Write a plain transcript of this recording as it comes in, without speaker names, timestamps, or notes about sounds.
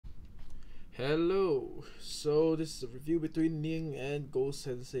Hello. So this is a review between Nhien and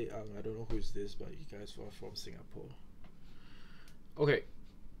GoSenseiAang. I don't know who is this, but you guys are from Singapore. Okay.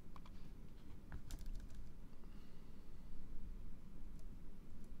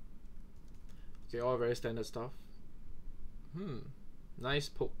 Okay, all very standard stuff. Nice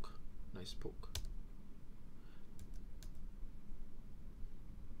poke. Nice poke.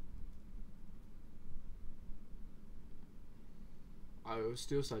 I will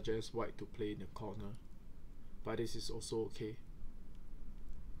still suggest white to play in the corner, but this is also okay.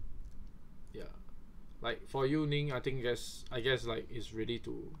 Yeah, like for you, Ning, I guess like it's ready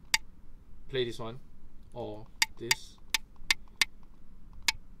to play this one or this.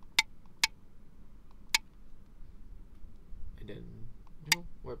 And then,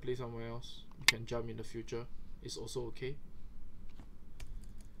 white play somewhere else. You can jump in the future. It's also okay.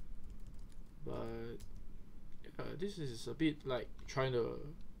 But this is a bit like trying to,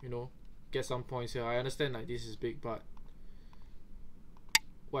 get some points here. I understand like this is big, but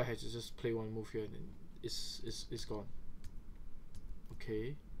white has to just play one move here and then it's gone.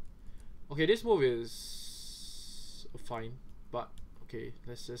 Okay. Okay, this move is fine, but okay,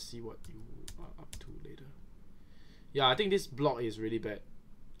 let's just see what you are up to later. Yeah, I think this block is really bad.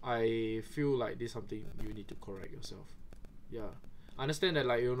 I feel like this is something you need to correct yourself. Yeah, I understand that,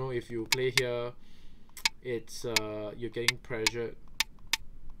 like, if you play here, it's you're getting pressured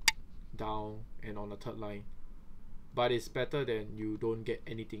down and on the third line, but it's better than you don't get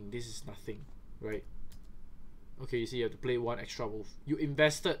anything. This is nothing, right? Okay, you see, you have to play one extra move. You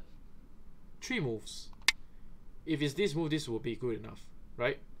invested 3 moves. If it's this move, this will be good enough,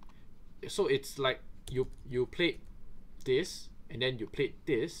 right? So it's like you played this and then you played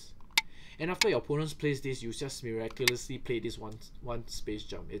this, and after your opponent plays this, you just miraculously play this one space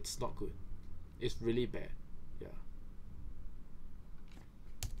jump. It's not good. It's really bad. Yeah.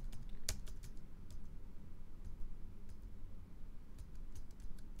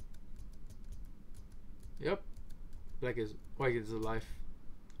 Yep. White is alive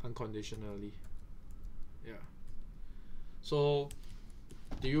unconditionally. Yeah. So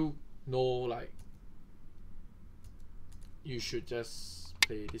do you know, like, you should just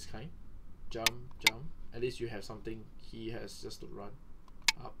play this kind? Jump. At least you have something. He has just to run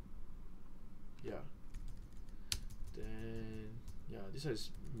up. Yeah. Then yeah, this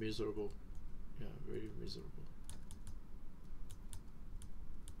is miserable. Yeah, very miserable.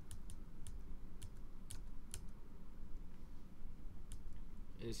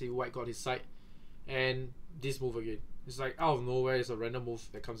 And you see white got his side, and this move again. It's like out of nowhere, it's a random move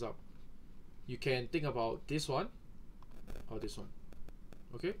that comes up. You can think about this one or this one.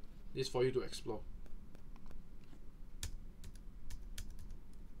 Okay? This is for you to explore.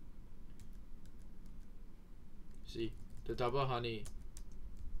 See, the double honey.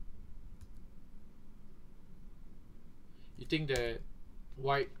 You think that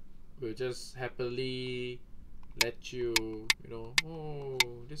white will just happily let you, oh,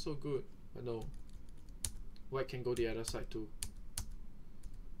 this is so good. But no. White can go the other side too.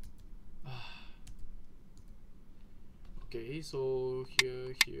 Okay, so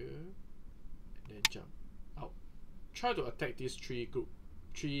here, and then jump out. Try to attack these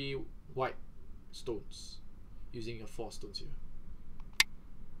 3 white stones using your 4 stones here.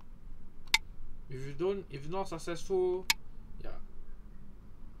 If not successful, yeah,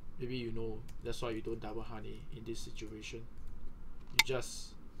 maybe that's why you don't double honey in this situation. You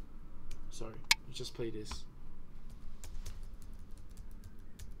just play this.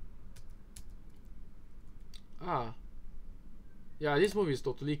 Yeah, this move is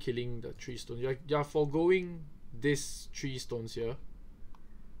totally killing the 3 stones. You're foregoing this 3 stones here,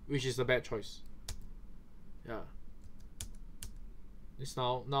 which is a bad choice. Yeah. It's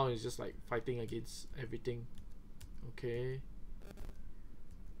now it's just like fighting against everything. Okay,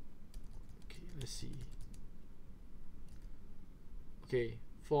 let's see. Okay,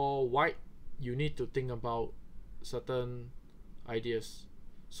 for white, you need to think about certain ideas.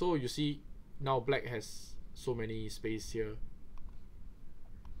 So you see, now black has so many space here.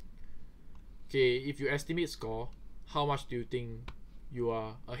 Okay, if you estimate score, how much do you think you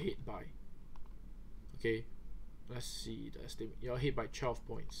are ahead by? Okay, let's see the estimate. You're ahead by 12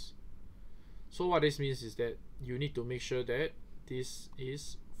 points. So what this means is that you need to make sure that this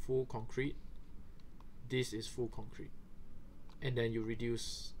is full concrete, this is full concrete, and then you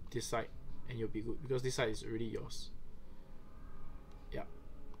reduce this side and you'll be good, because this side is already yours. Yeah.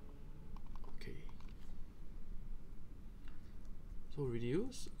 Okay. So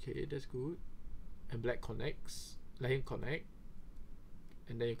reduce. Okay, that's good. And black connects. Let him connect.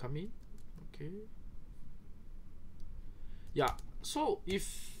 And then you come in. Okay. Yeah. So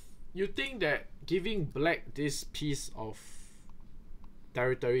if you think that giving black this piece of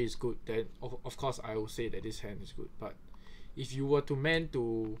territory is good, then of course I will say that this hand is good. But if you were to meant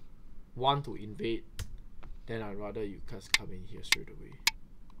to want to invade, then I'd rather you just come in here straight away.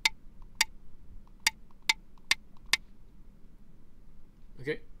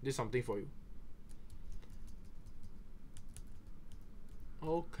 Okay, this is something for you.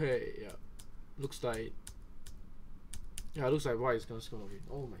 Okay, yeah. Looks like white is gonna win.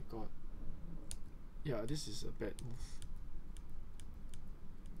 Oh my god. Yeah, this is a bad move.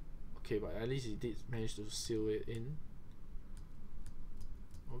 Okay, but at least he did manage to seal it in.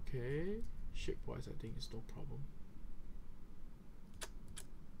 Okay. Shape wise I think it's no problem.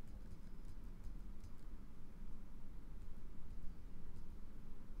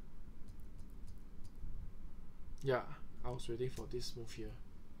 Yeah, I was waiting for this move here.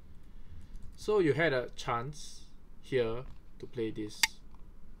 So you had a chance here to play this.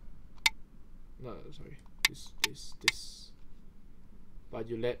 No, sorry. This. But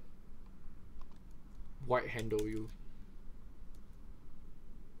you let white handle you.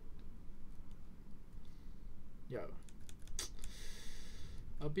 Yeah.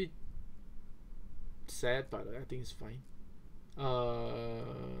 A bit sad, but I think it's fine.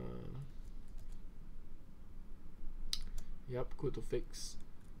 Yep, good to fix.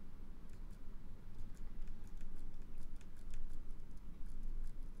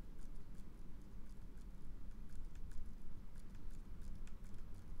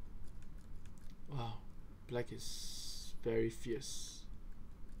 Wow, black is very fierce.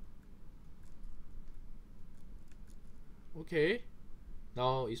 Okay,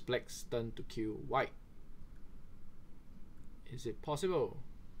 now it's black's turn to kill white. Is it possible?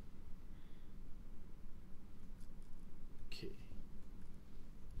 Okay.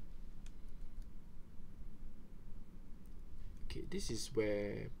 Okay, this is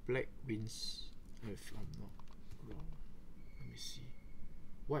where black wins, if I'm not wrong. Let me see.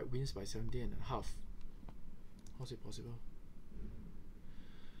 White wins by 17.5. How's it possible?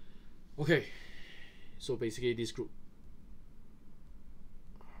 Okay, so basically this group.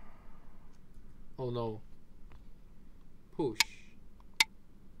 Oh no. Push.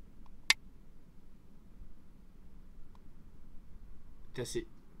 That's it.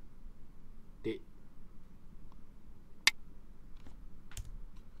 Dead.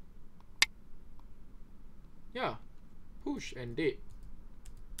 Yeah. Push and dead.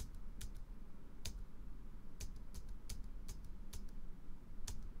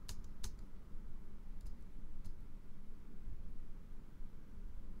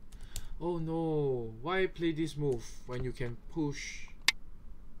 Oh no, why play this move when you can push?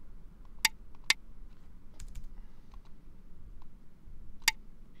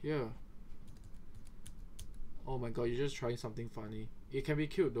 Yeah. Oh my god, you're just trying something funny. It can be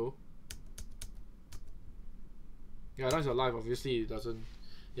cute though. Yeah, that's your life, obviously it doesn't.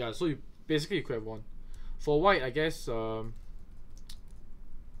 Yeah, so you basically you could have won. For white, I guess yeah,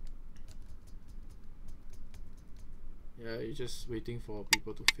 you're just waiting for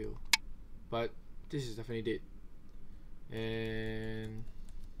people to fail. But this is definitely dead. And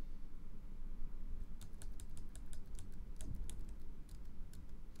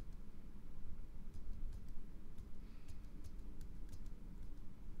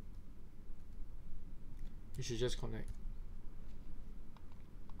you should just connect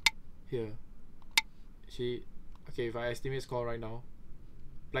here. See, okay, if I estimate score right now,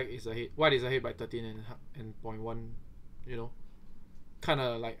 black is ahead, white is ahead by 13 and 0.1, you know, kind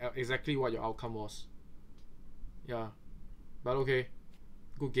of like exactly what your outcome was. Yeah, but okay,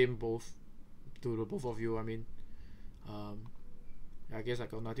 good game both to the both of you. I mean, I guess I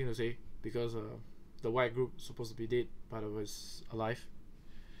got nothing to say because the white group supposed to be dead, but it was alive.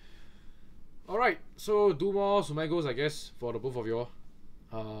 Alright, so do more Sumegos, I guess, for the both of you.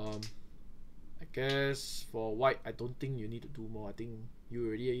 I guess for white, I don't think you need to do more. I think you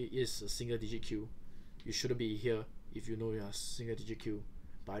already is a single digit Q. You shouldn't be here if you know you're a single digit Q.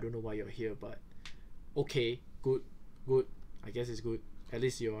 But I don't know why you're here, but okay, good. I guess it's good. At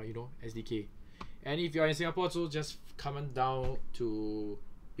least you're, you know, SDK. And if you're in Singapore, so just come down to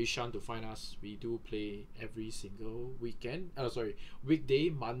Bishan to find us. We do play every single weekend. Weekday,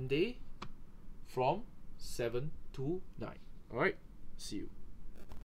 Monday from 7 to 9. Alright, see you.